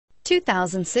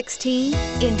2016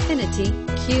 Infiniti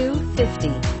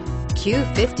Q50.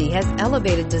 Q50 has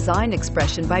elevated design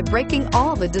expression by breaking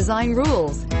all the design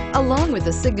rules. Along with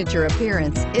the signature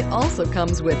appearance, it also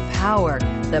comes with power.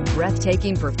 The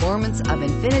breathtaking performance of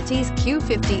Infiniti's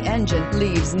Q50 engine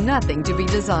leaves nothing to be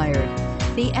desired.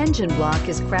 The engine block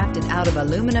is crafted out of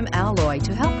aluminum alloy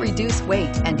to help reduce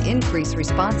weight and increase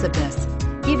responsiveness,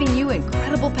 giving you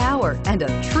incredible power and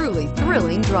a truly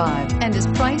thrilling drive, and is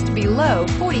priced below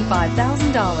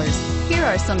 $45,000. Here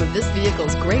are some of this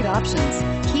vehicle's great options: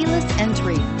 keyless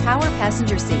entry, power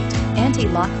passenger seat,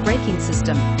 anti-lock braking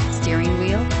system, steering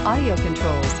wheel audio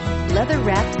controls,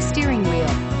 leather-wrapped steering wheel,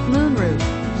 moonroof,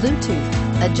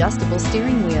 Bluetooth, adjustable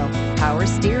steering wheel, power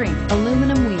steering,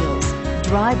 aluminum wheels.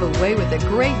 Drive away with a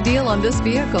great deal on this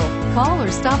vehicle. Call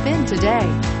or stop in today.